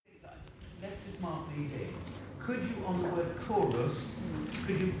mark these in. Could you, on the word chorus,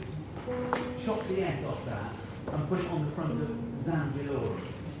 could you chop the S off that and put it on the front of Zangelorum?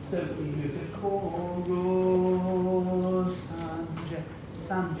 So you say chorus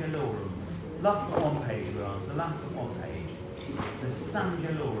Sangelorum. Last but one page, we're on. The last but one page. The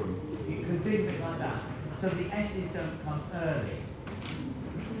Sangelorum. You can do it like that. So the S's don't come early.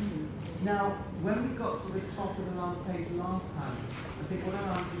 Now, when we got to the top of the last page last time, I think what I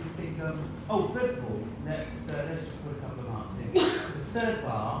asked you to think of. First of all, let's just put a couple of marks in. The third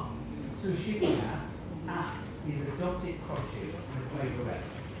bar, sushikiat, at is a dotted crochet and a quaver S.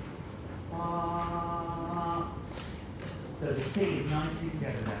 So the T is nicely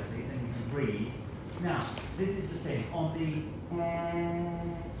together there, please, and you can breathe. Now, this is the thing. On the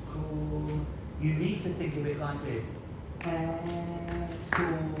you need to think of it like this.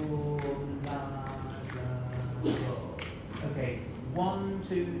 Okay, 1,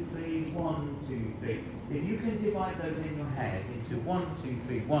 2, 3, 1, 2, 3. If you can divide those in your head into 1, 2,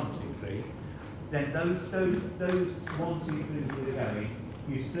 3, 1, 2, 3, then those 1, 2, 3s that are going,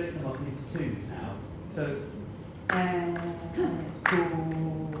 you split them up into twos now. So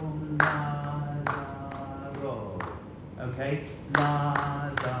Lazaro. Okay?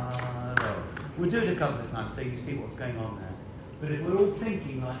 Lazaro. We'll do it a couple of times so you see what's going on there. But if we're all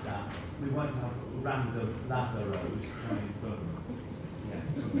thinking like that, we won't have random Lazaros coming from.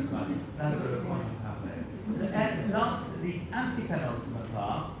 Lazaro won't have there. The anti-penultimate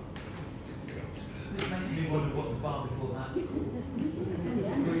bar. This makes me wonder what the bar before that's called.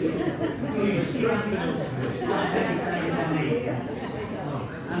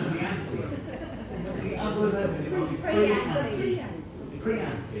 Anti-anti. The other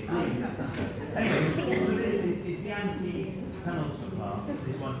pre-anti. Anyway, it's the anti-penultimate bar.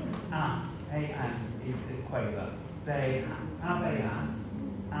 This one, as is the quaver. They have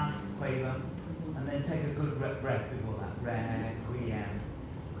as quaver, and then take a good breath before that. Requiem.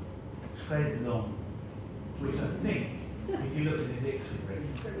 Très long, which I think, if you look at the dictionary,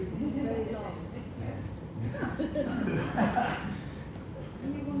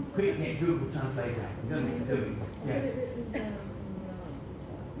 quick get Google Translate out. You don't need to do it. Yeah.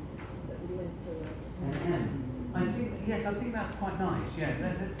 And M. I think that's quite nice. Yeah,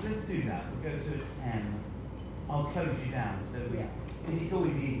 let's do that. We'll go to M. I'll close you down. So it's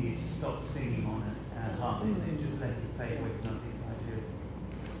always easier to stop singing on a harp, isn't it? Just let it fade away to nothing.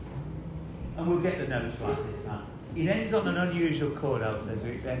 And we'll get the notes right this time. It ends on an unusual chord alto, so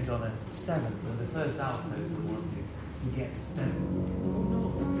it ends on a 7th, and the first alto is the one you get the 7th.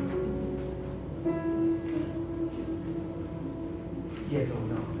 Yes or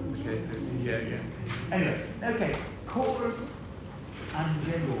no? Okay, so yeah. Anyway, okay. Chorus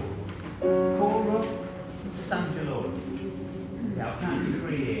Angelorum. Chorus Sangelorum. Okay, I'll count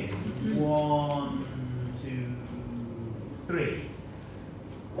 3 in. 1, 2, 3.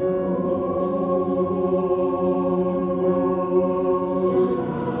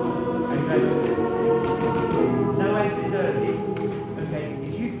 No S is early. Okay,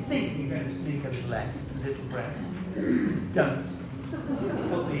 if you think you're going to sneak a little S, a little breath, don't.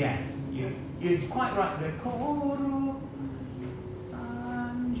 Put the S. You're quite right to go, Koro,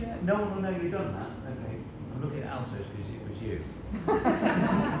 Sanje. No one will know you've done that. Okay, I'm looking at altos because it was you.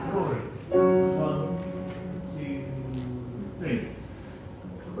 Chorus. 1, 2, 3.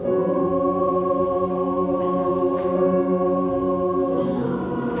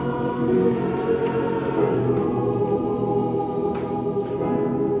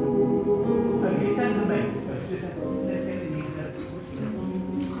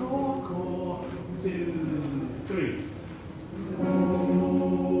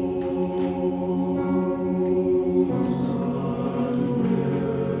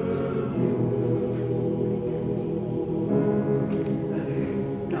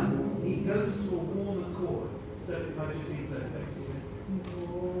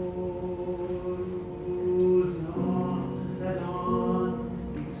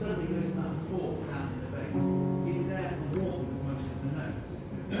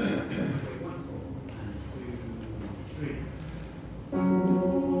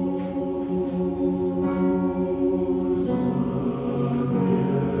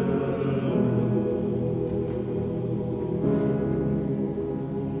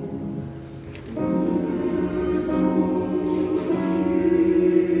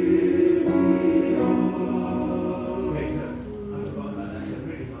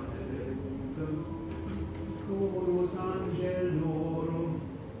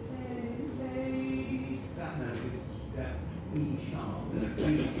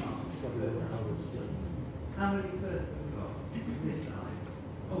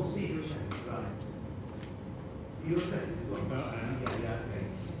 You're second as well. Yeah, okay.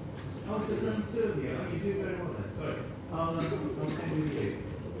 Oh, so it's only two of you. Oh, you do very well then. Sorry. I'll send you you.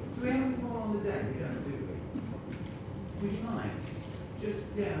 Do we have any more on the deck? We don't, do we? Would you mind? Just,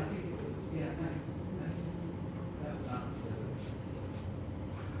 yeah, I think it was, yeah, thanks. That's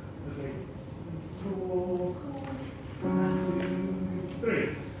okay. 1, 2,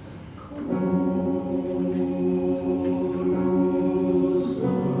 3.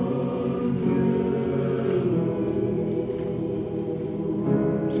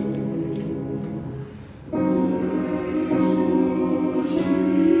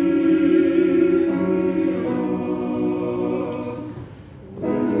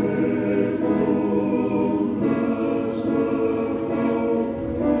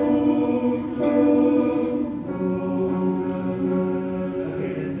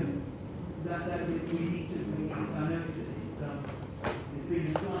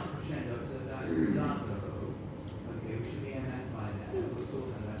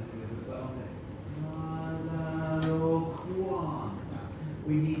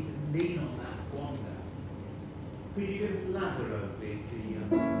 We need to lean on that one there. Could you give us Lazaro, please? The and.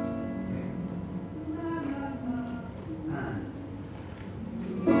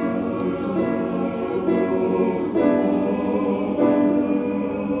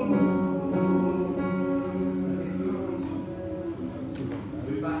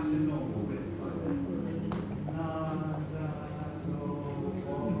 We're back to normal bit.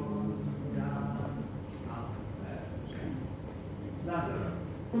 Lazaro.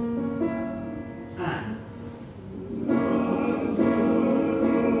 And.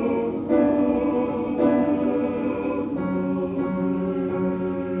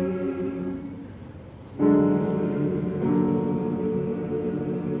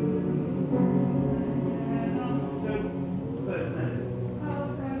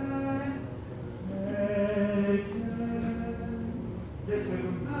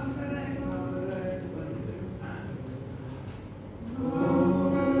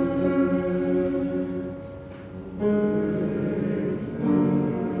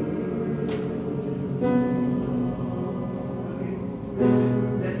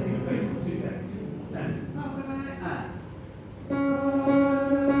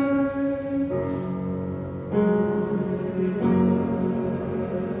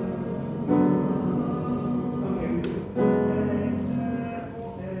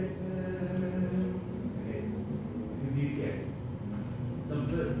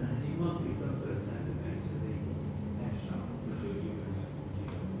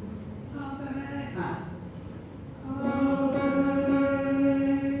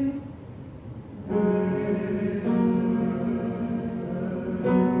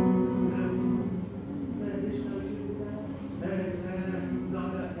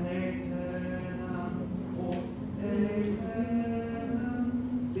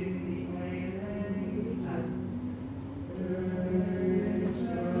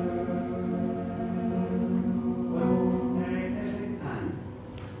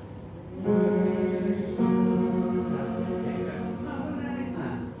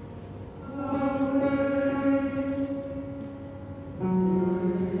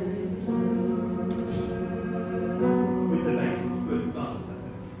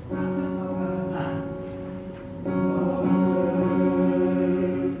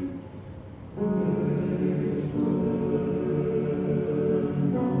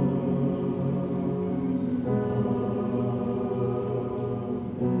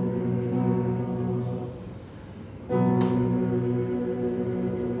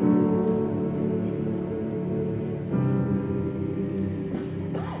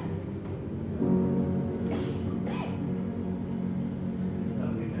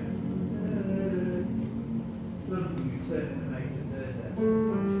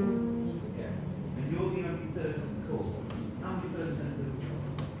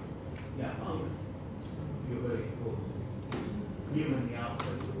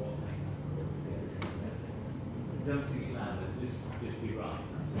 Don't sing it louder, just be right.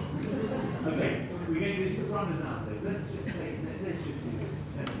 Okay, we're going to do sopranos out there. Let's just do this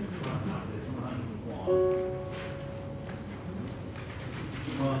sopranos out there.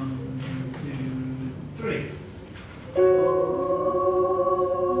 1, 2, 3.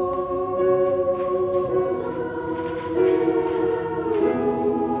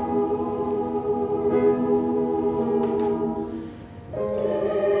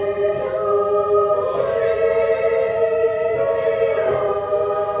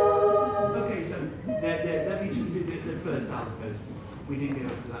 We didn't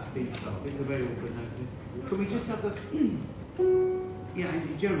get up to that big stuff. It's a very awkward note. Could we just have the... Yeah,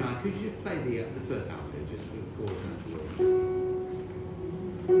 Jeremy. Jeremiah, could you just play the first alto just for the chorus and just.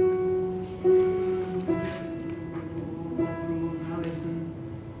 Now listen.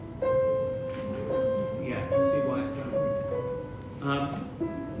 Yeah, see why it's going.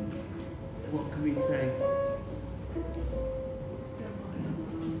 What can we say?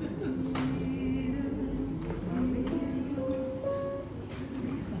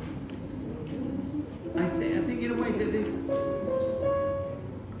 I think in a way that this.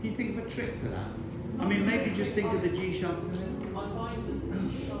 Can you think of a trick for that? I mean, maybe just think of the G sharp. I find the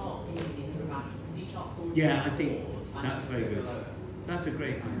C sharp easy to imagine. C sharp's always Yeah, I think that's very good. That's a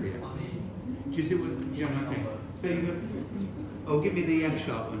great idea. Do you see what Jeremiah's saying? So you go, oh, give me the F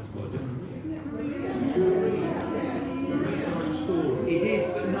sharp once more. It is,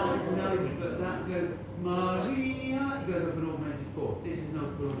 but not no, but that goes Maria. It goes up an augmented fourth. This is an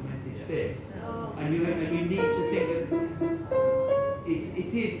augmented fifth, and you need to think of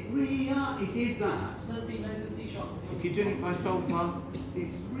it is Ria. It is that. There's been loads of C sharps. If you're doing it by solfa,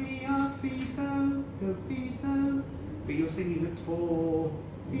 it's Ria Fisto, do Fisto, but you're singing a to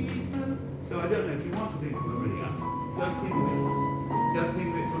Fisto. So I don't know if you want to think of Maria. Don't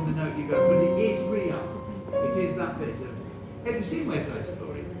think of it from the note you go, but it is Ria. It is that bit of. Have you seen West Side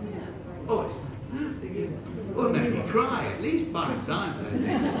Story? Oh, it's fantastic, isn't it? Well, it made me cry at least 5 times, I think.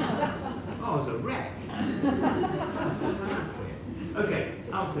 Oh, I was a wreck. Okay,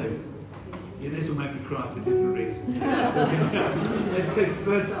 altos. Yeah, this will make me cry for different reasons. Let's go to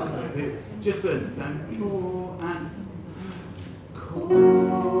first altos here. Just first time. Core and chorus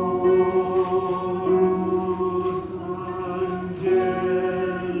angelo.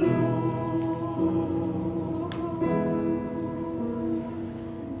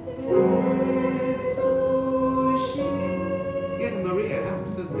 Yeah, the Maria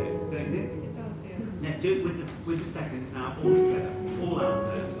helps, doesn't it? Don't you? It does, yeah. Let's do it with the seconds now, all together. All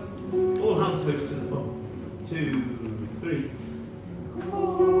altos. All altos to the bottom. 2, 3.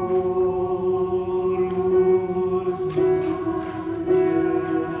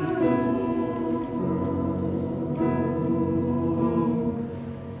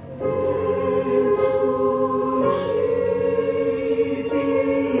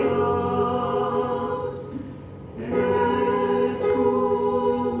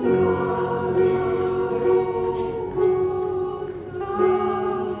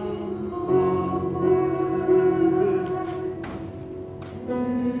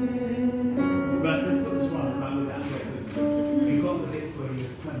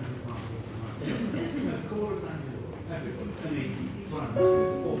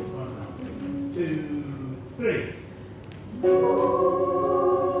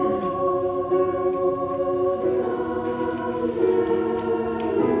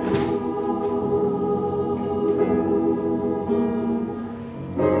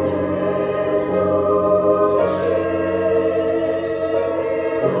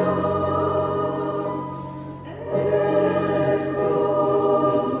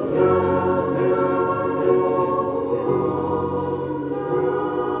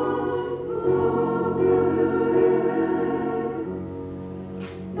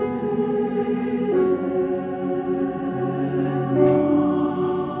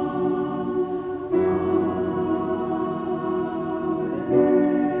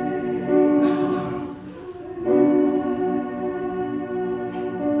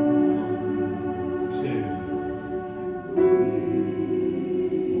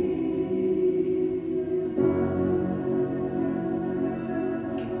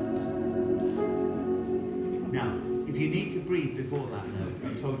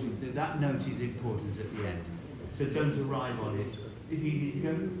 Is important at the end, so don't arrive on it. If you need to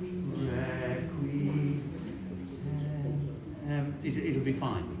go, it'll be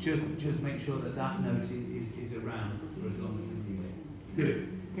fine. Just make sure that note is around for as long as you need it. Good.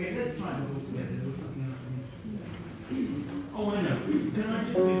 Okay, let's try them all together. There's something else. Oh, I know. Can I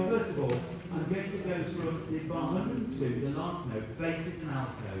just do, first of all, I'm going to go through the bar 102, the last note, basses and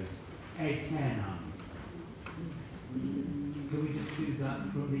altos, a tenor. Can we just do that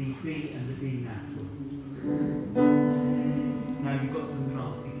from the B and the D natural? Now you've got some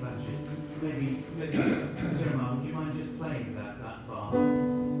nasty clashes. Maybe Jeremiah, would you mind just playing that bar?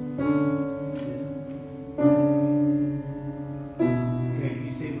 Okay,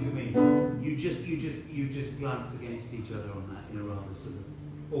 you see what I mean? You just glance against each other on that in a rather sort of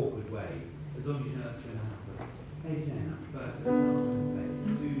awkward way. As long as you know that's going to happen. A tenor, but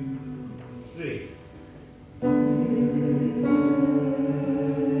 2, 3.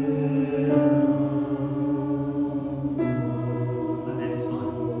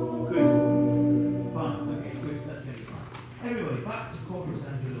 Everybody, back to chorus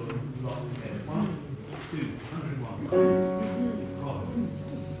angelo. lot together. 1, 2, 101. Cross.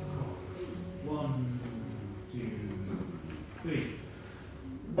 1, 2, 3.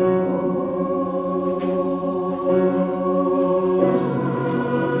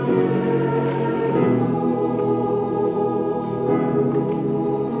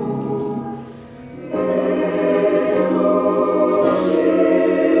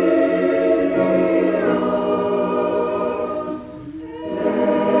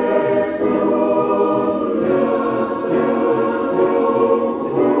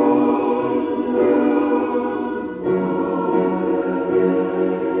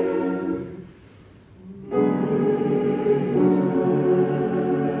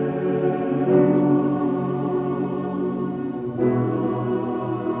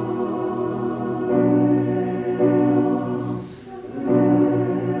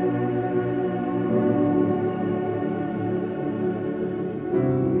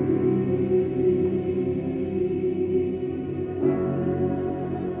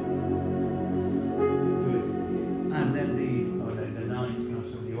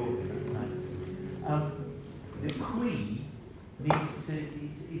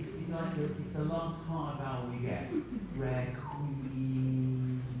 It's the last hard vowel we get, where qui.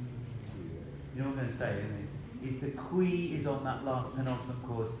 You know what I'm going to say, isn't it? Is the qui is on that last penultimate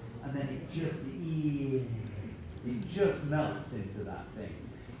chord, and then it just melts into that thing.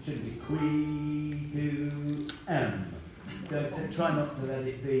 It should be qui to m. Try not to let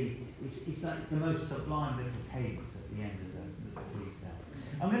it be. It's the most sublime little cadence at the end of the qui sound.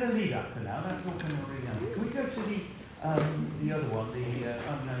 I'm going to leave that for now. That's all coming already down. Can we go to the other one, the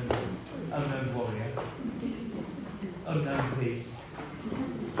unknown warrior, unknown piece.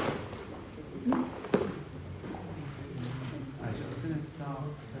 Right, so I was going to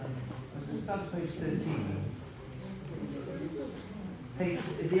start at page 13.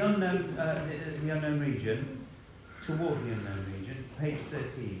 The unknown region, toward the unknown region, page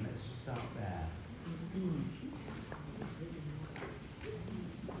 13. Let's just start there.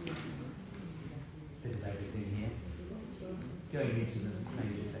 Bit of everything here. Going into the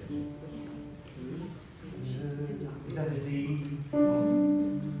major section. Is that a D?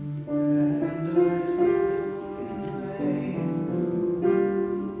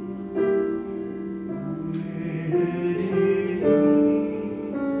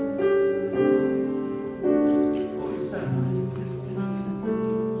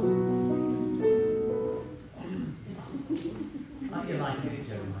 You like it,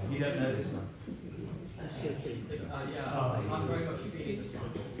 Jeremy? You don't know this one? I'm very much feeling this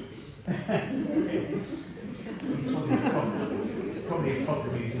one. He's probably a proper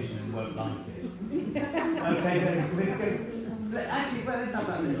musician and won't like it. Okay, but actually, let's have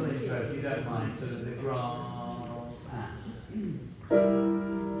that little intro, if you don't mind, sort of the grass and.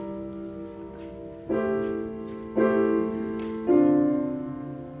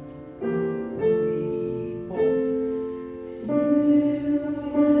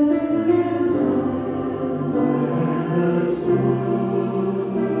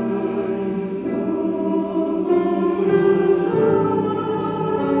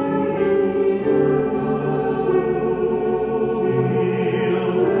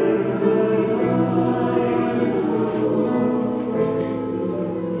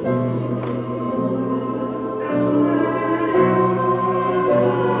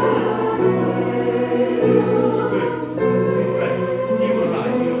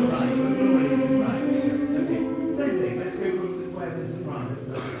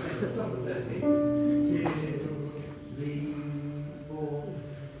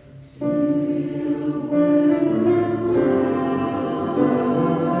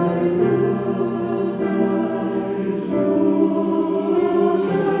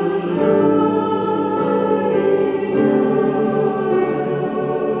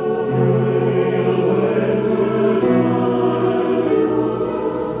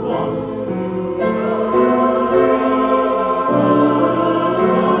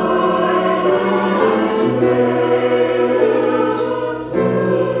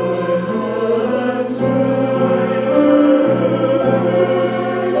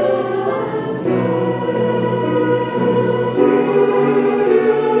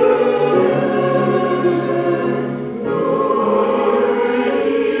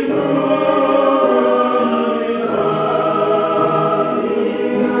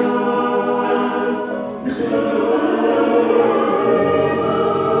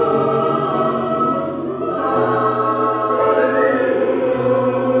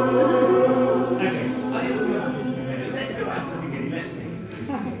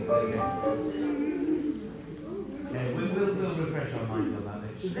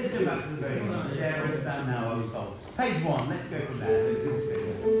 Let's go back to the very beginning. Darest thou now, O soul. Page 1, let's go from there.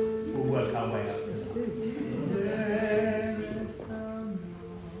 We'll work our way up to that. Darest thou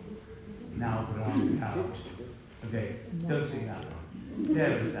now, brown cow. Okay, don't sing that one.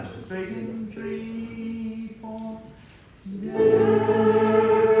 Darest thou. Straight in 3, 4.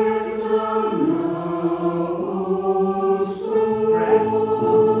 Darest thou now, O soul.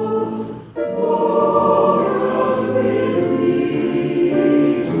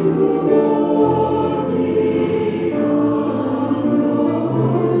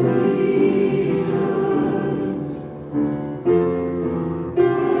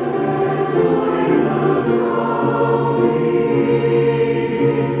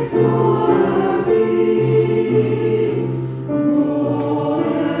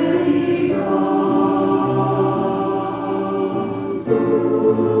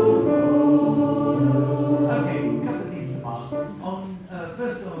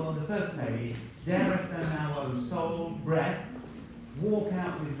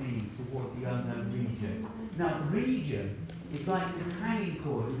 Now, region is like this hanging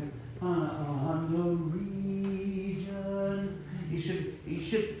chord. Region. You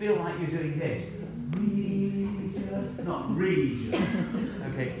should feel like you're doing this. Region, not region.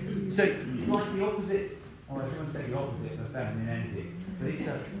 Okay. So it's like the opposite. Oh, I don't want to say the opposite of feminine ending, but it's a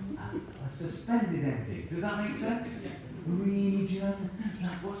suspended ending. Does that make sense? Region.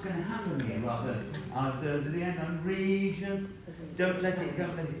 That's what's going to happen here. Rather, to the end on region. Don't let it.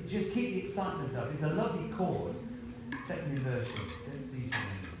 Just keep the excitement up. It's a lovely chord. Second inversion. Don't see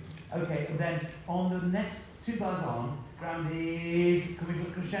something. Okay, and then on the next 2 bars on, ground is. Can we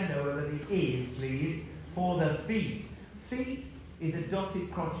put crescendo over the is, please? For the feet. Feet is a dotted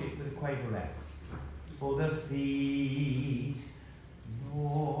crotchet with a quaver rest. For the feet.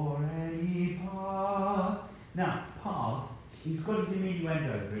 Nor any path. Now, path. He's got his diminuendo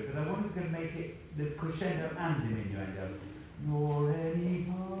over it, but I wanted to make it the crescendo and diminuendo. Nor any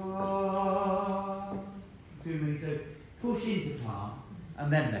path. So push into path and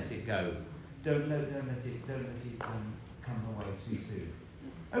then let it go. Don't let it come away too soon.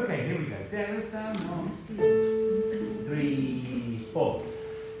 Okay, here we go. Darest thou not? 3, 4.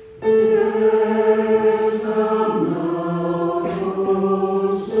 Darest thou not, O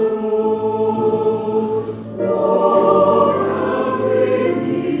soul, walk out with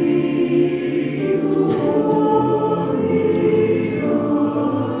me to glory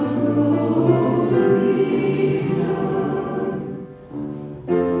unknown region.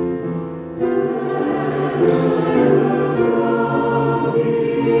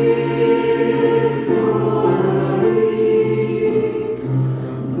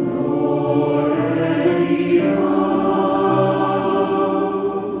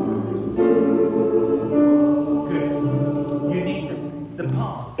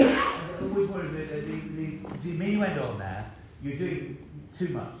 You're doing too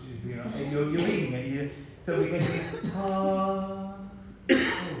much. You're reading it. So we're going to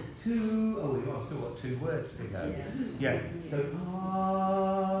two. Oh, we've still got 2 words to go. Yeah. So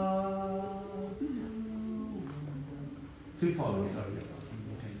two following. Sorry.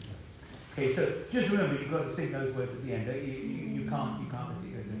 Okay. So just remember, you've got to sing those words at the end. You can't let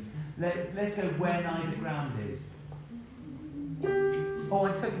it go. Let's go where neither ground is. Oh, I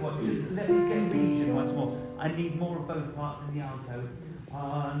tell you what, just let me get region once more. I need more of both parts in the alto.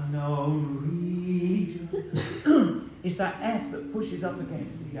 Unknown region. It's that F that pushes up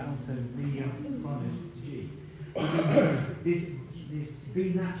against the alto, the Spanish G. This B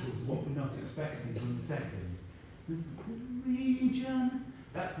natural is what we're not expecting from the seconds. Region.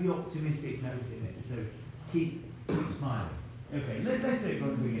 That's the optimistic note in it. So keep smiling. Okay, let's do it from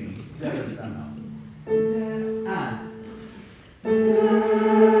the beginning. There, stand up. And.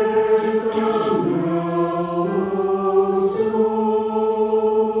 Darest thou now, O soul,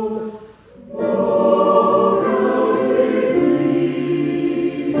 walk out with me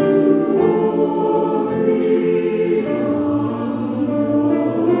to glory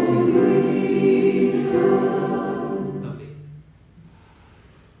unknown region. Lovely.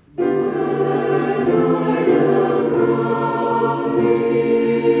 When I have found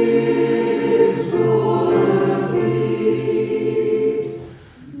his sore feet,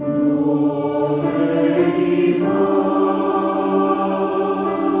 nor any path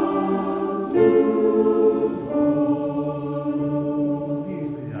to follow.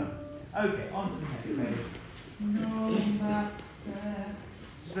 Beautifully done. Okay, on to the next page. No back there.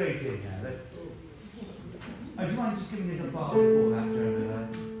 Straight in now. Let's. Oh, do you mind just giving us a bar before that, Jonah?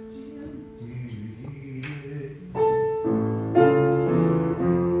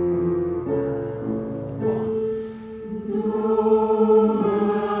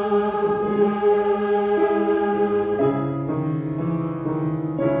 No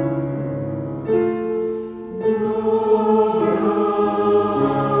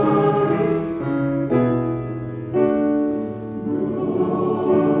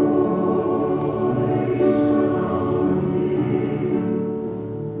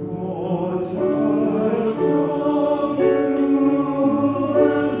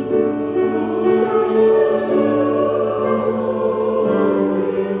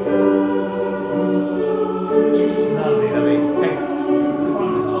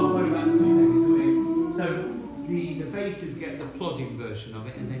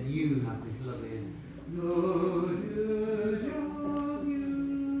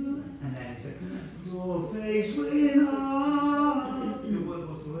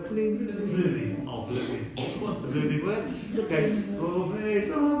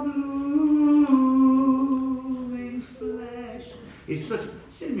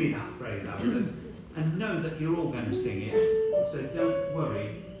me that phrase out, and know that you're all going to sing it. So don't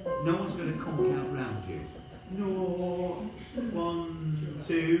worry. No one's going to conk out round you. No. 1,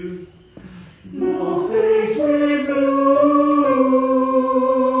 2. Your face with glowing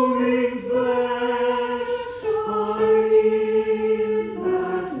flesh are in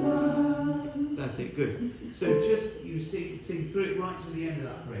that land. That's it, good. So just you sing through it right to the end of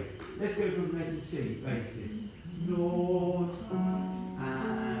that phrase. Let's go from letter C, basis. Lord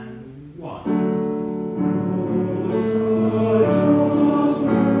and 1.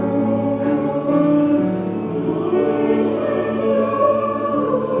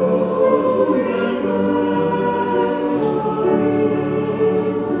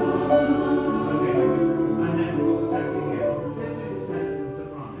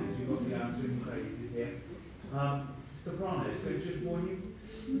 Sopranos, so just warn you.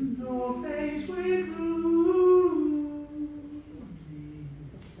 Your face with blue.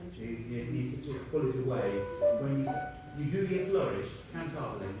 You need to just pull it away. When you do your flourish,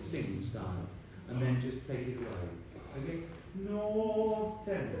 cantabile, sing style, and then just take it away. Okay? No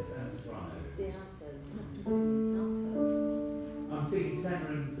tenors and sopranos. I'm singing tenor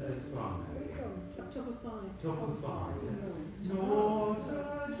and soprano. Top of 5. Top of 5. No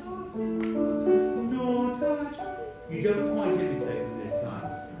touch of you. No touch. You don't quite imitate them this time.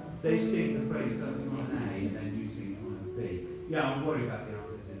 They sing the phrase starting on an A and then you sing it on a B. Yeah, I'm worried about the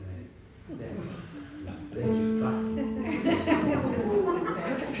answers in there. They're just back.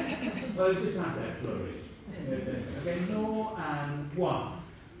 Well, just have that flourish. Okay, no and 1.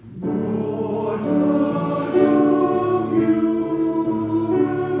 No touch of you.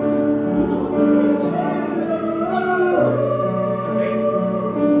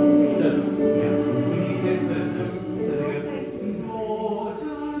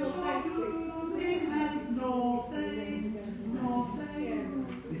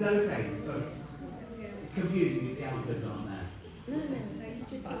 Is that okay? So confusing if the alphas aren't there. No,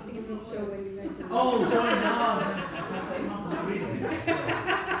 just keep singing the show when you read them. Oh, sorry, no. I'm not reading it.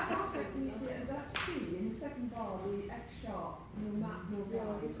 That's C in the second bar, the F sharp, no map, no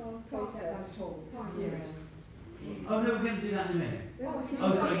guide. Can't get that at all. Can't hear it. Oh no, we're going to do that in a minute.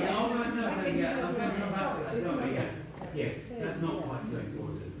 Oh, sorry, yeah. Oh, no, yeah. I'm going to come back to that. Don't worry, yeah. Yes, that's not quite so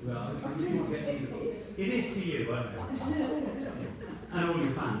important. Well, I just want to get easy. It is to you, I know. And all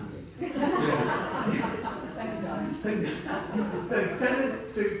your fans. So tenors,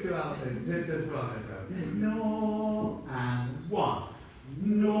 2 altos, 2 sopranos. No and 1.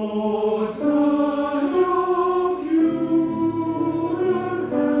 No touch of you.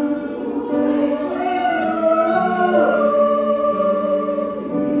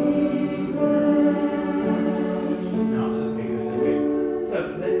 No, okay, good. So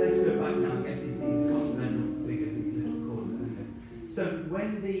let's go back now and get these complemental figures, these little chords. So when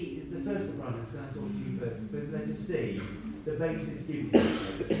the first soprano is going to talk to you first, but letter C, the bass is giving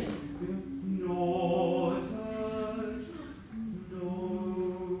you no touch, no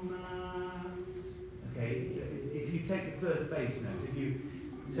man. Okay, if you take the first bass note, if you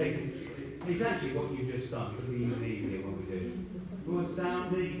take it's actually what you just sung, it'll be even easier when we do it. We're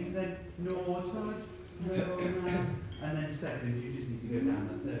sounding, and then no touch, no man, and then second, you just need to go down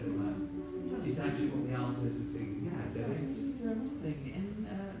that third one. It's actually what the altos were singing. Yeah, Debbie. Just one thing. In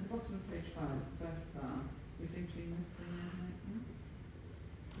the bottom of page 5, first bar, we seem to be missing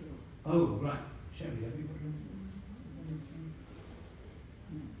Oh, right. Sherry, have you got them?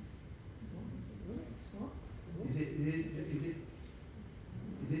 Is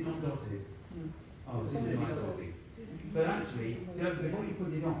it not dotted? No. Oh, this is not dotted. But actually, before you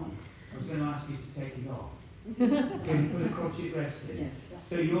put it on, I was going to ask you to take it off. Can you put a crochet rest in? Yes.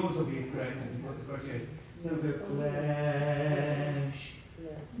 So yours will be correct if you put the crochet. So go flesh.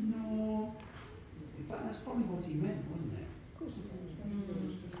 No. In fact, that's probably what he meant, wasn't it? Of course it is.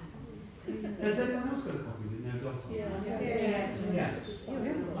 Has anyone else got a copy with no dot on? Yes. Yeah.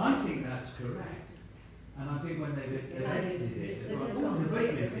 I think that's correct. And I think when they've edited it, they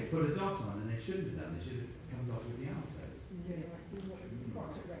put a dot on and they shouldn't have done. They should have come off with the altos.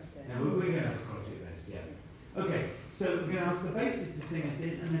 Now we're going to have a crochet rest, yeah. Okay, so we're going to ask the basses to sing us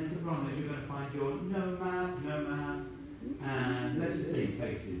in, and then sopranos, you're going to find your no man, and letter C,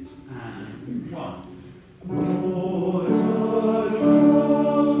 basses, and 1. More touch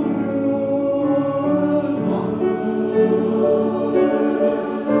of you.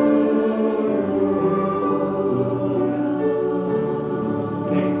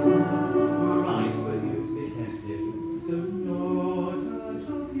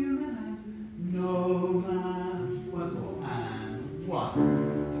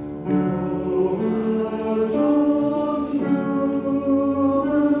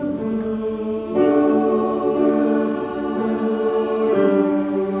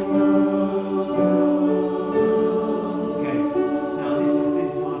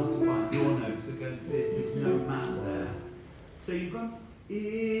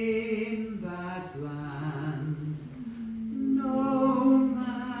 In that land, no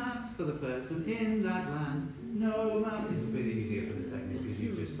map for the first, and in that land, no map. It's a bit easier for the second because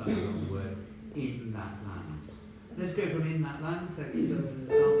you've just signed on the word in that land. Let's go from in that land, so it's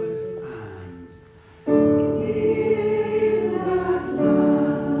altos, and in that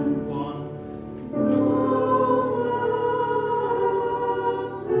land, one.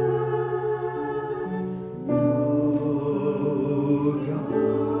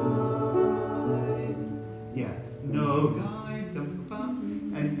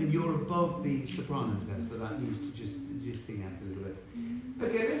 And you're above the sopranos there, so that needs to just sing out a little bit.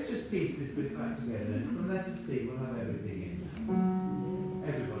 Okay, let's just piece this bit back together. From letter C, we'll have everything in now.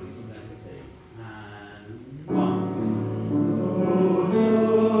 Everybody from letter C. And one.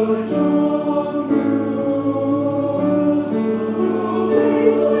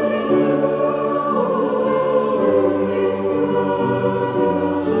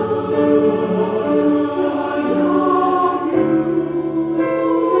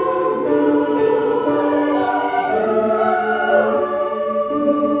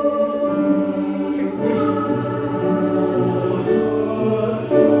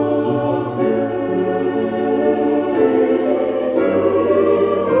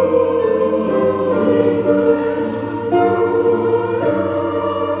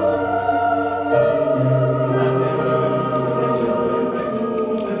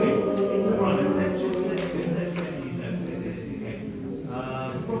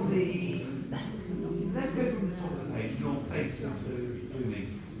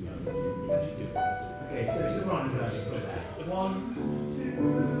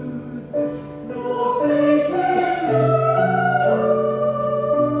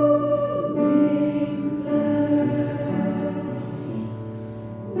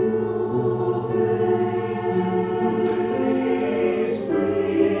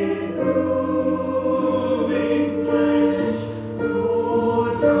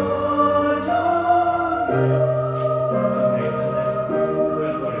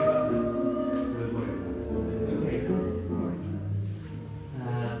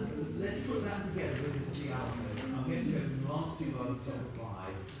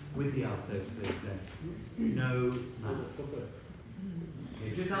 With the altos, please, then. No map.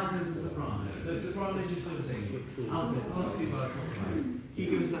 Okay, just altos and sopranos. So sopranos just sort of singing. Altos, last two bars. Can you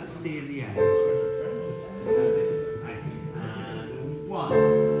give us that C in the end? That's it. Thank you. And one.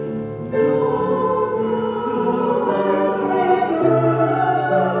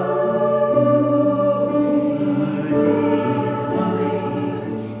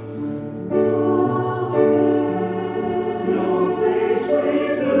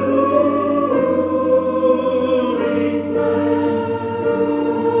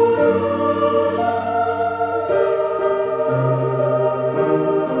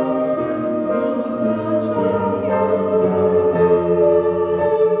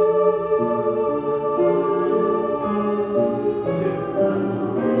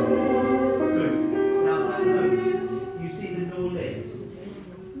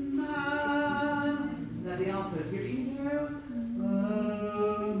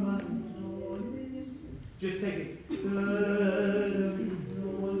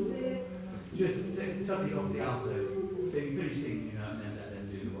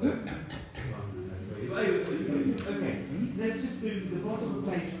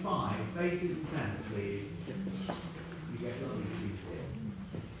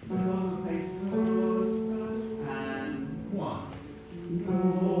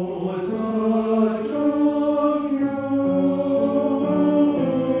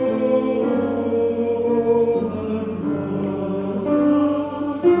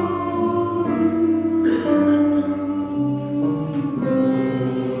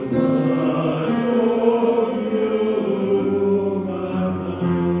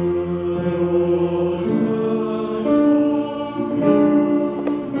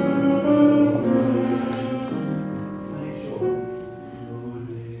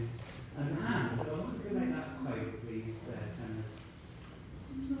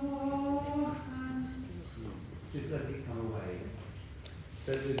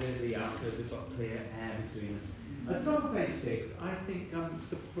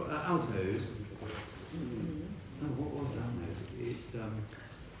 Altos. Oh, what was that note? It's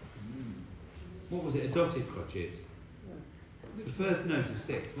what was it? A dotted crotchet. The first note of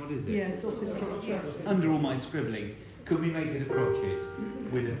sixth. What is it? Yeah, dotted crotchet. Under all my scribbling, could we make it a crotchet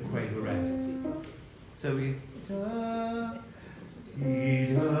with a quaver rest? So we. So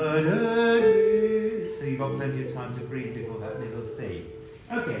you've got plenty of time to breathe before that little C.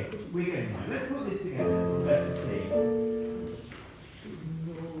 Okay, we're going now. Let's put this together. Letter C.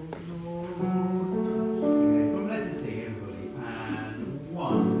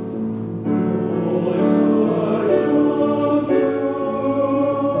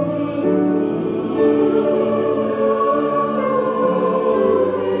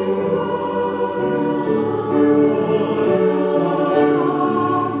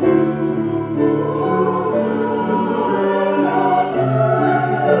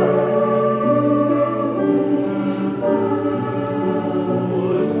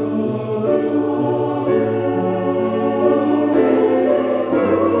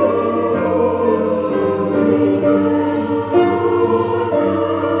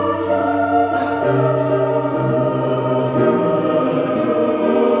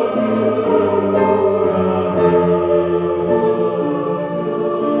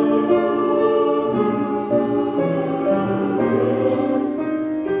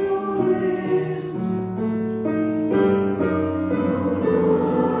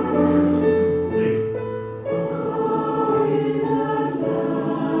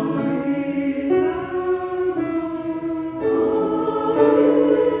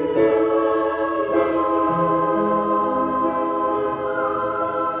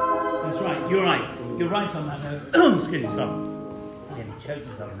 You're right. You're right on that note. Excuse me, sorry. I'm getting choked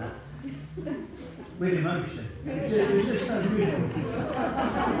myself on that. With emotion. It's just so beautiful.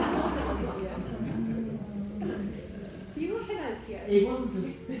 You were Pinocchio. It wasn't as...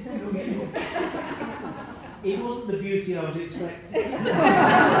 It wasn't the beauty I was expecting.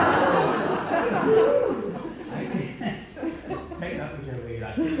 Take that whichever way you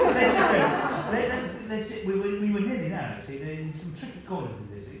like. We were nearly there, actually. There's some tricky corners in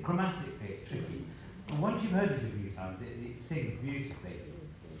this. Grammatically, it's tricky. And once you've heard it a few times, it sings beautifully.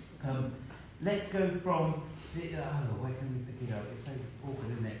 Let's go from... where can we pick it up? It's so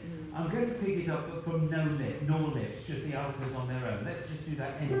awkward, isn't it? I'm going to pick it up from nor lips, just the altos on their own. Let's just do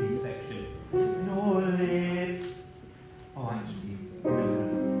that ending section. Nor lips. Oh, actually, no.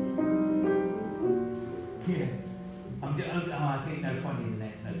 Yes. I think no funny in the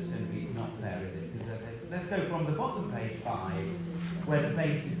next note is going to be not fair, is it? Because let's go from the bottom page 5, where the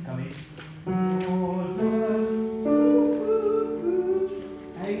bass is coming.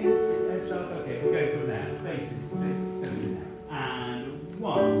 Okay, we'll go from there. Bass is going now. And 1.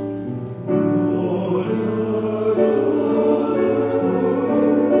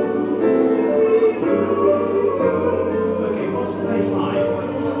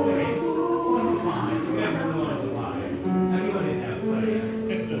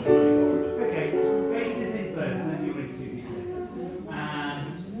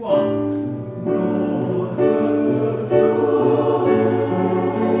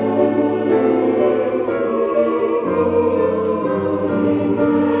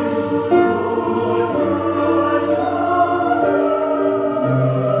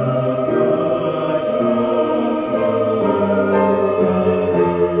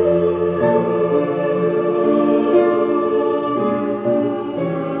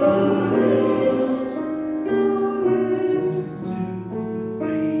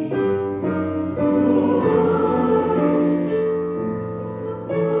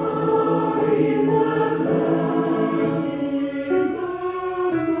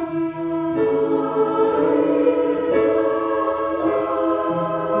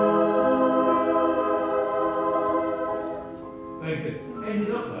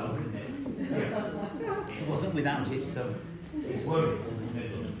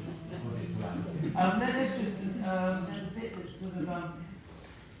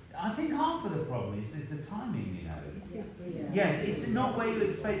 Yes, it's not where you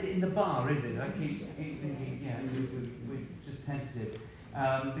expect it in the bar, is it? I keep thinking, yeah, we're just tentative.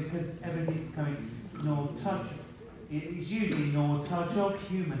 Because everything's coming, nor touch, it's usually nor touch of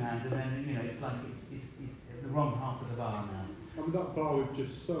human hand, and then, it's like it's the wrong half of the bar now. And with that bar we've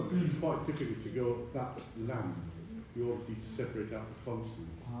just sung, it's quite difficult to go up that land. You always need to separate out the consonant.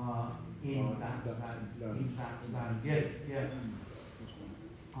 In that land. Yes, yeah.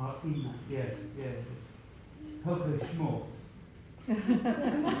 In that, yes. Coco Schmaltz.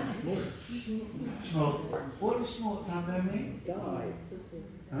 Schmaltz. What does Schmaltz have there mean? Die.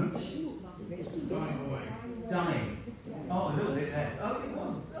 Huh? Dying away. Dying. Oh, a little bit there. Oh, it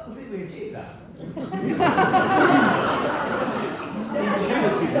was. I think we achieved that.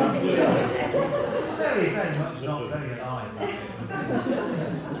 Very, very much not very alive.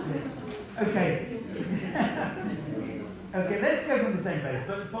 Okay. Okay, let's go from the same place,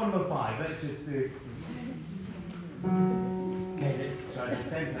 but bottom of 5. Let's just do it. Okay, let's try the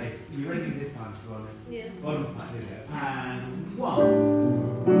same place. You ready this time, to be honest? Yeah. Bottom of 5, here we go. And 1.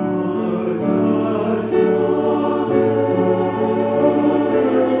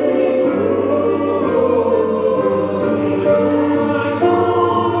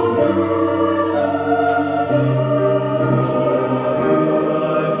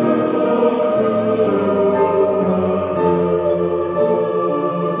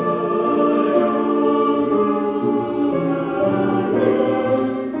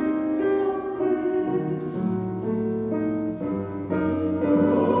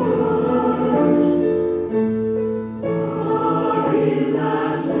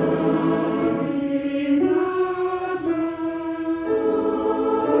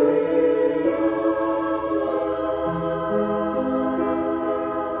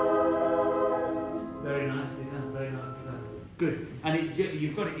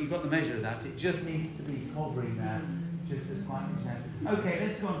 You've got the measure of that. It just needs to be hovering there, just as quite natural. Okay,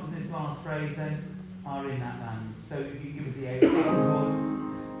 let's go on to this last phrase then. Are in that land. So you give us the A chord.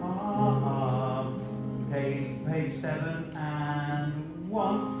 Okay, page 7 and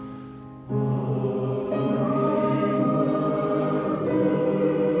 1.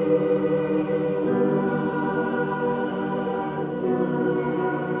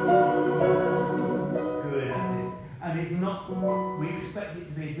 Good, that's it. And it's not. We expect expect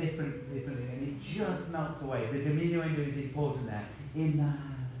it to be a different thing, and it just melts away. The diminuendo is important there. In that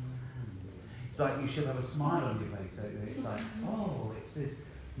land. It's like you should have a smile on your face. So it's like, oh, it's this,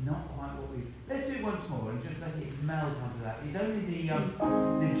 not quite what we. Let's do it once more and just let it melt onto that. It's only the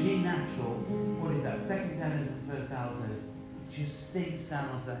G natural. What is that? Second tenors and first altos. Just sinks down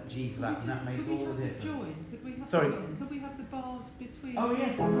onto that G flat, and that makes all the difference. Sorry. Could we have the bars between? Oh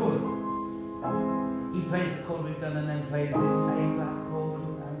yes, of course. He plays the chord we've done, and then plays this A flat chord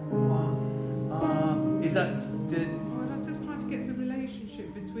and one. Is that? Well, I'm just trying to get the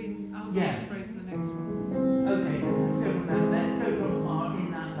relationship between our Yes. phrase and the next one. Okay, let's go from that. Let's go from R in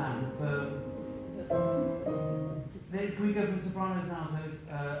that band. Then can we go from sopranos and altos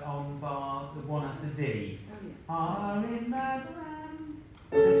on bar the one after D? R in that band.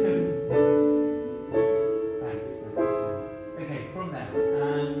 Let's go. Thanks. Okay, from there.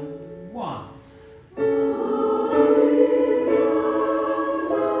 And one.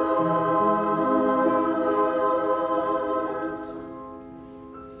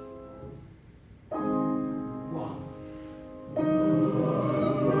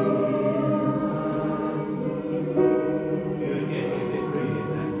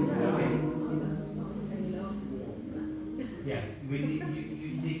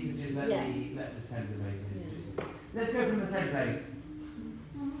 Let's go from the same place.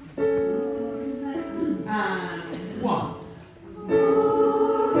 And one.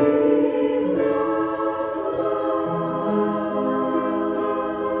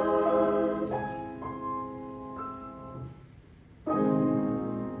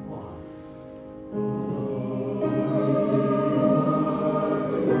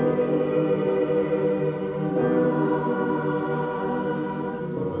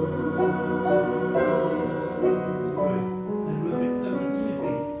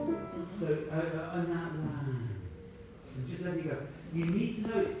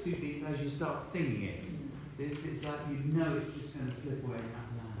 Singing it. This is like you know it's just going to slip away in that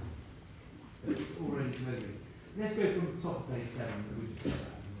line. So it's already moving. Let's go from top of page 7. We just got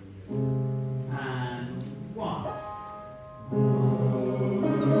that. And one.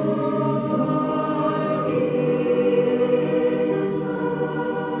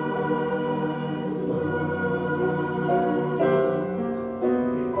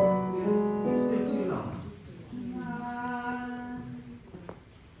 It's still too long.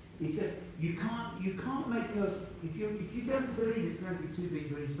 You can't make a, if you don't believe it's going to be 2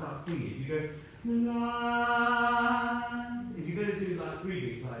 beats when you start singing, you go la. If you're going to do like 3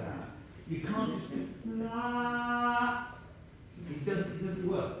 beats like that, you can't just go la. It doesn't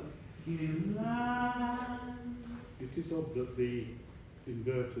work. You do la. It is odd that the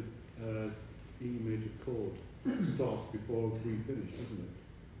inverted E major chord starts before we finish, isn't it?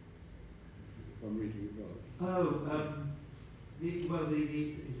 If I'm reading it right. Oh, it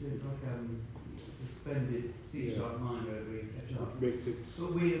says like suspended C-sharp minor over E sharp. It makes it. So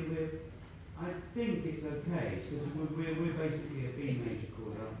I think it's okay because we're basically a B major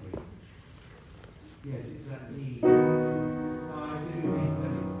chord, aren't we? Yes, it's that E. Oh, I see what you mean.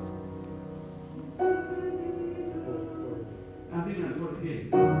 Fourth chord. I think that's what it is.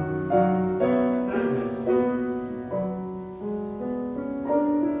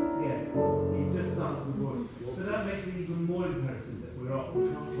 Yes, it just starts with voice. So that makes it even more imperative that we can't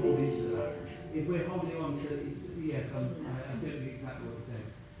hold into that. If we're holding on to it, yes, I see exactly what you're saying.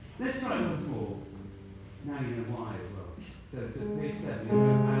 Let's try it once more. Now you know why as well. So page 7,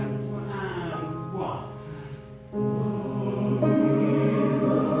 and one.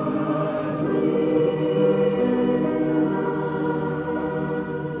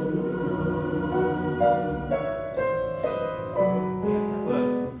 Yeah, that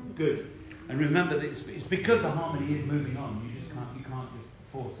works. Good. And remember that it's because the harmony is moving on. You can't just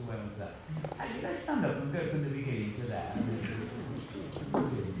force away onto that. Actually, let's stand up and go from the beginning to there.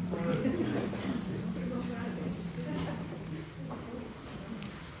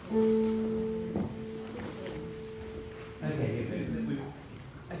 Okay,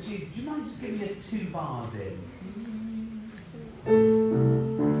 actually, do you mind just giving us 2 bars in?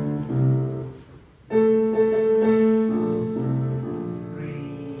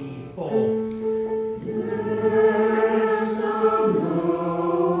 3, 4.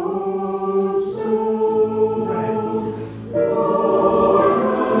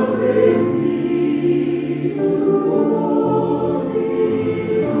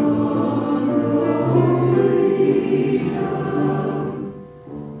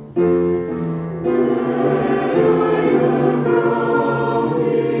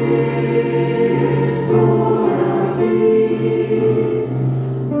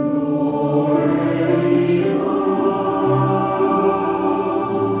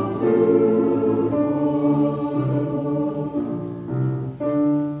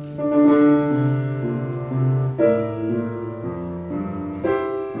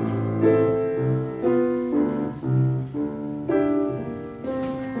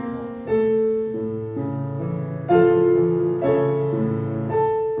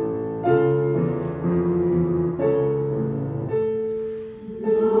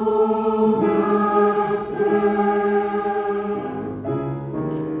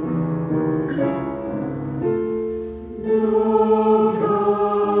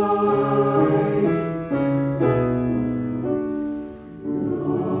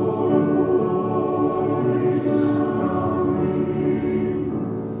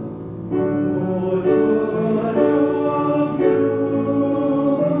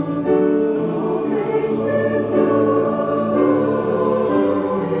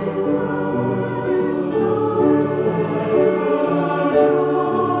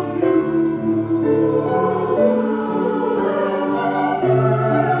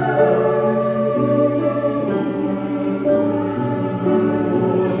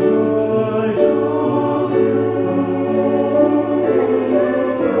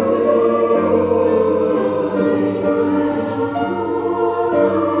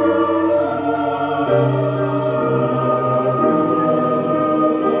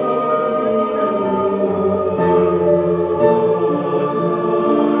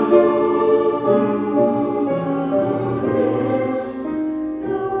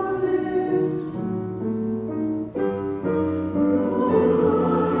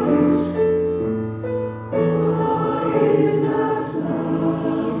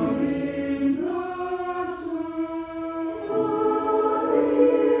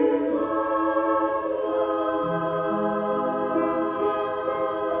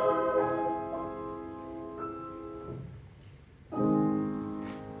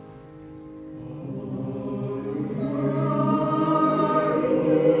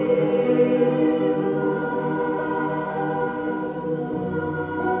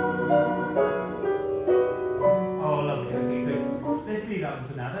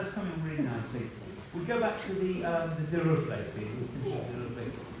 now. That's coming really nicely. We go back to the Derufle, please. We'll finish with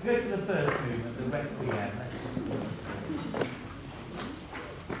Derufle. We go to the first movement, the Requiem.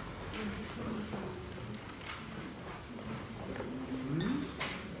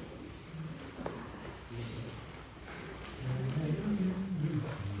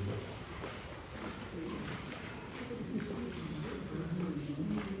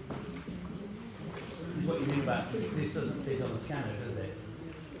 This doesn't fit on the piano, does it?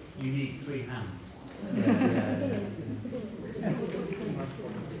 You need 3 hands.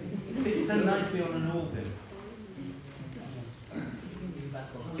 It fits so nicely on an organ. Even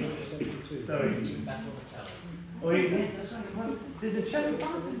better on a cello. Sorry. Even better on a cello. Oh, yes, that's right. Well, there's a cello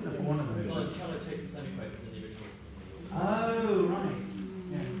part, isn't there, for one of them? Well, the cello takes the semi-focus in the original. Oh, right.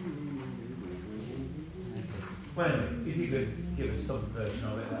 Yeah. Okay. Well, anyway, if you could give us some version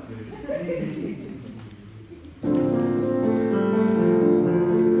of it, that would be good.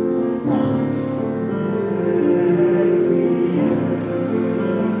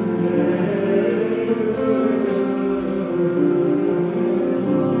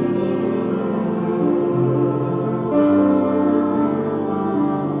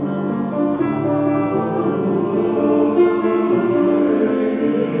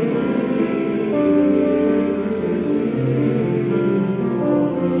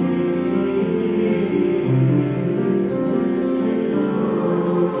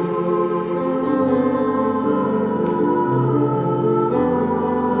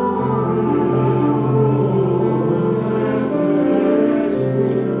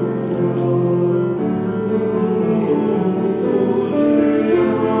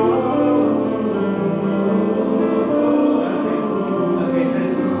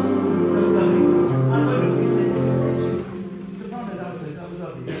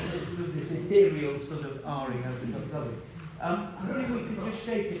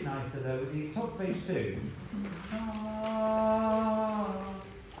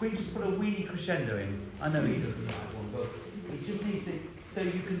 Crescendo in. I know he doesn't like one, but it just needs to, so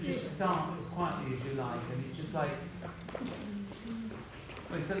you can just start as quietly as you like, and it's just like,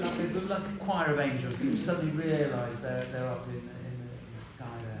 well, it's like there's like a choir of angels, and you suddenly realise they're up in the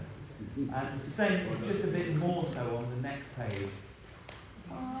sky there. And the same, just a bit more so on the next page.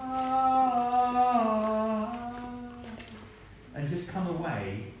 And just come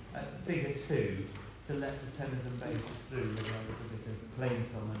away at figure 2 to let the tenors and basses through with like a bit of plain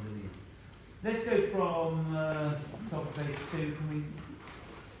song underneath. Let's go from top of page 2. Can we?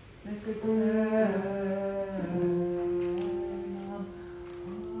 Let's go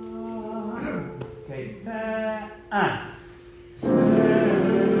okay, and.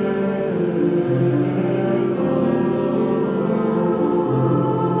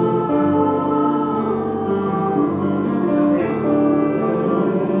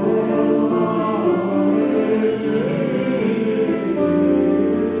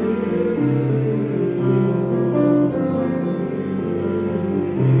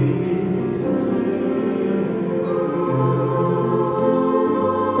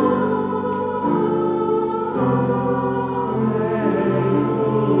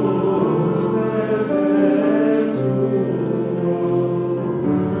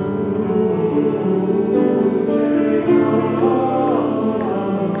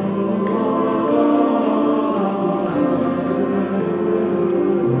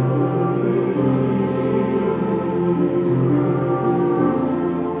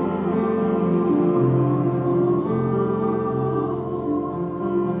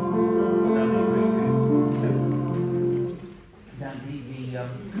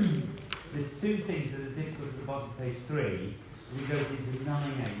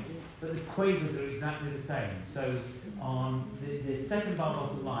 Quavers are exactly the same. So on the second bar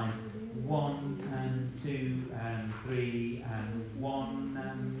bottom line, 1 and 2 and 3 and 1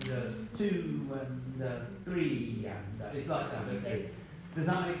 and 2 and 3 and it's like that. Okay. Does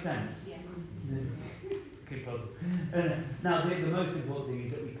that make sense? Yeah. Good puzzle. Now the most important thing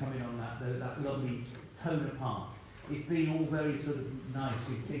is that we come in on that lovely tone apart. It's been all very sort of nice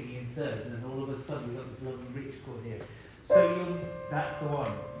with singing in thirds, and then all of a sudden we've got this lovely rich chord here. So that's the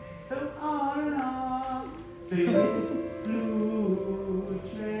one. So R and R. So you get this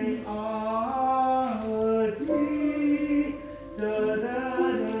Luce Arti da da da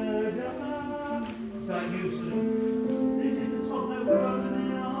da. So you sort of, this is the top note rather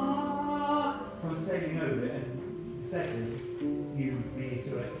than R. I'm sailing over it, and in seconds you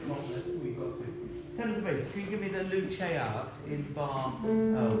reiterate the top note we've got to. Tell us a bit. Can you give me the Luce Art in bar?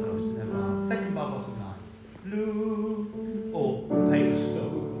 Oh gosh, no bar. Second bar bottom line. Lu or page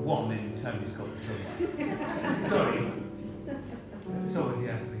 1 in Tony's got somewhere. Sorry. Sorry,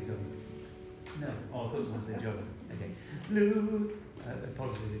 yeah. No. Oh, I thought someone said geography. Okay. Blue.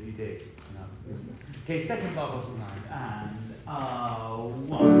 Apologies if you did. No. Okay, second bar, bottom line. And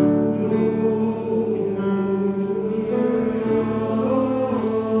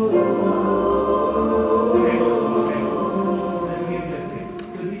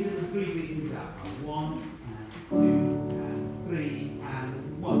so these are the three beats in that one. 1 and 2 and 3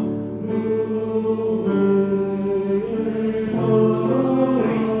 and 1.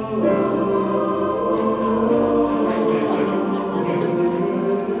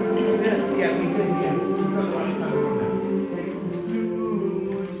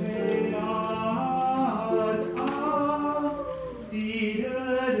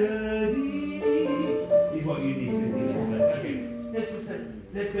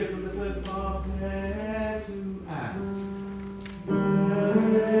 Let's go from the first bar, where to and.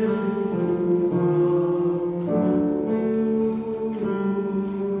 Where to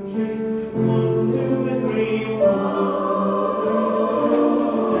 1, 2, 3,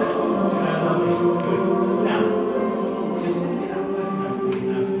 1. That's lovely. Good. Now, just sing it that first note, please.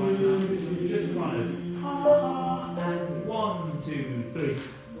 Now, so right now, just runners. And 1, 2, 3.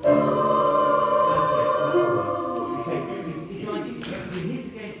 That's it. That's the one. Okay. It's like you hit against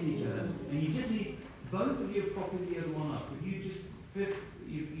each other, and you just need both of you propping the other one up. But you just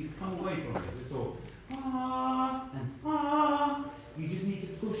you've come away from it. It's all and you just need to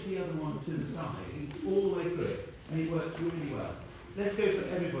push the other one to the side all the way through it, and it works really well. Let's go for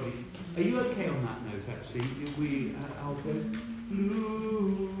everybody. Are you okay on that note? Actually, we altos.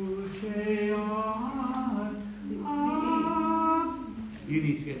 You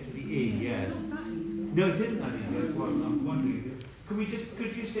need to get to the E. Yes. No, it isn't that easy. That's what I'm wondering. Could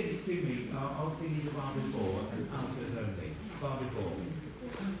you sing it to me? I'll sing you the bar before and altos only. Bar before.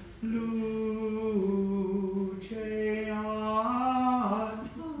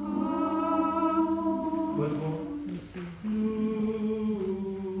 Once more.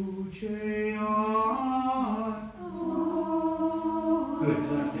 Good,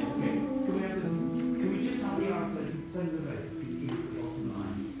 that's it. Okay. Can we just have the alto send the bass? Bottom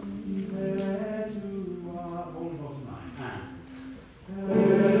line. Where to all the bottom line.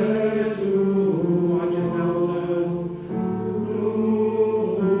 Where to I just altos.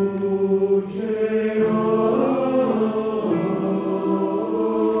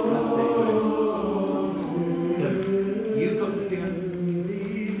 That's it, good. So you've got to pick up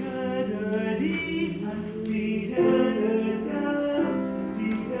dee da da dee and dee da da da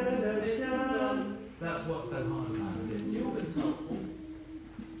dee da da da. That's what's so hard about it. The organ's helpful.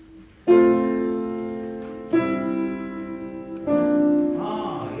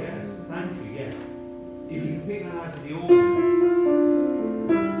 Ah, yes, thank you, yes. If you can pick that out of the organ.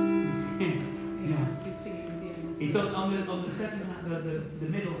 Yeah. It's on the second hand, the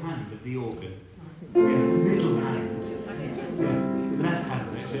middle hand of the organ. Yeah, the middle hand. Yeah, the left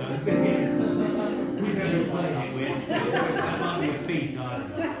hand, actually. I was thinking, which are you playing it with? That might be a feat, I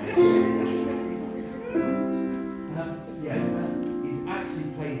don't know. He actually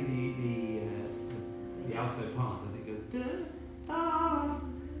plays the alto part as it goes. Da, da.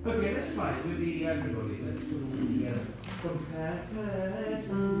 Okay, let's try it with the everybody. Let's put it all together. Compare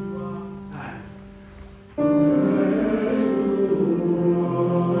to and.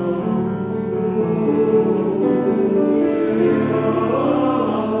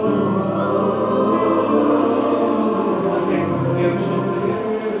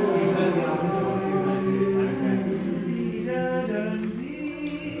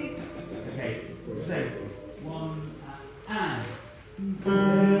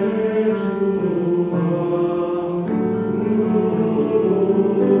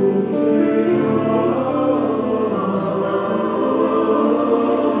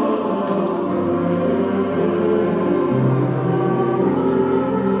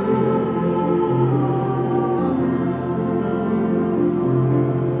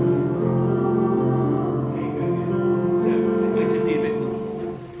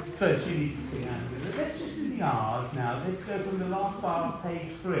 First, you need to sing out of it. Let's just do the R's now. Let's go from the last bar of page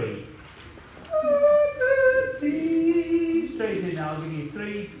 3. Straight in now. I'll give you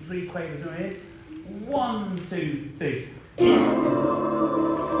three quavers on it. 1, 2, 3. 1,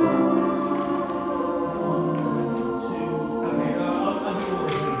 2. Okay, I'll do all the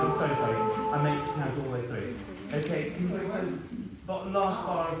three. I'm so sorry. I meant to count all the way through. Okay, can you bring those last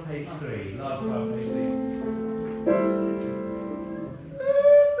bar of page 3? Last bar of page 3.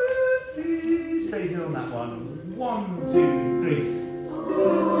 Straight in on that one. 1, 2, 3.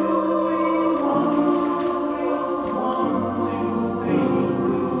 1, 2, 3. 1, 2, 3.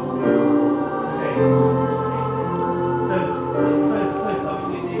 Okay. So first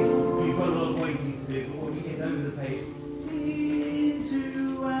obviously you've got a lot of weight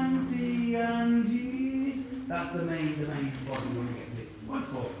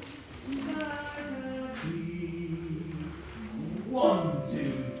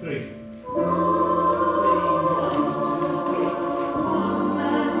three. One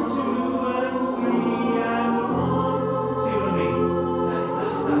and two and three and one. See what I mean? That's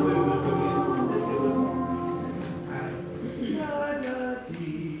that movement coming in. Let's do this one.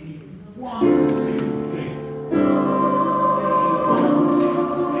 Da-da-dee. 1, 2, 3. 1, 2,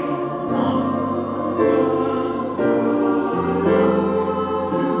 3. 1, 2.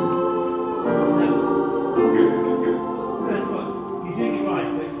 First one, you're doing it right,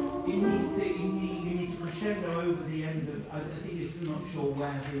 but you need to crescendo over the end of. I think you're still not sure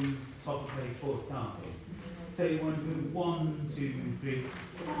where the top of page 4 started. So you want to do 1, 2, 3.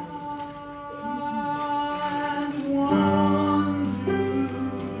 And 1, 2,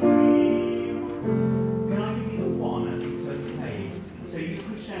 3. Can I give you the 1 as you turn the page? So you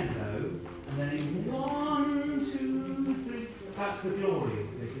crescendo, and then in 1, 2, 3. That's the glorious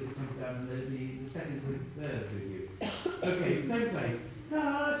bit as it comes down the second to the third with you. Okay, same place.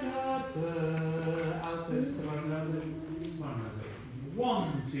 Da da da. Alto, soprano, soprano.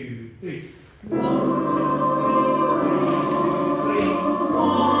 1, 2, 3. 1, 2, 3, 3, 2, 3.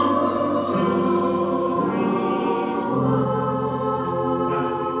 1, 2, 3.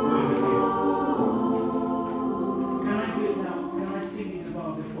 That's it. Good. Can I do it now? Can I sing you the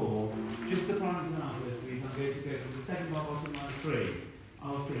bar before? Just sopranos and altos, please. I'm going to go from the second bar, bottom line 3.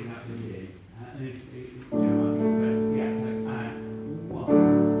 I'll sing that with you. And if you don't mind, yeah, and 1.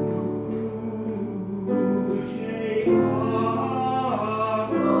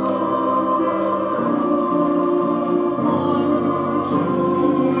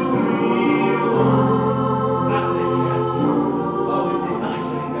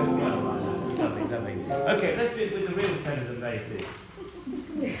 Okay, let's do it with the real tenors and basses.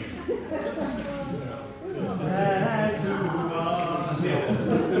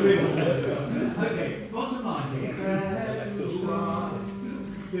 Okay, bottom line here.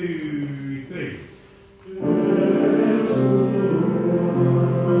 1, 2,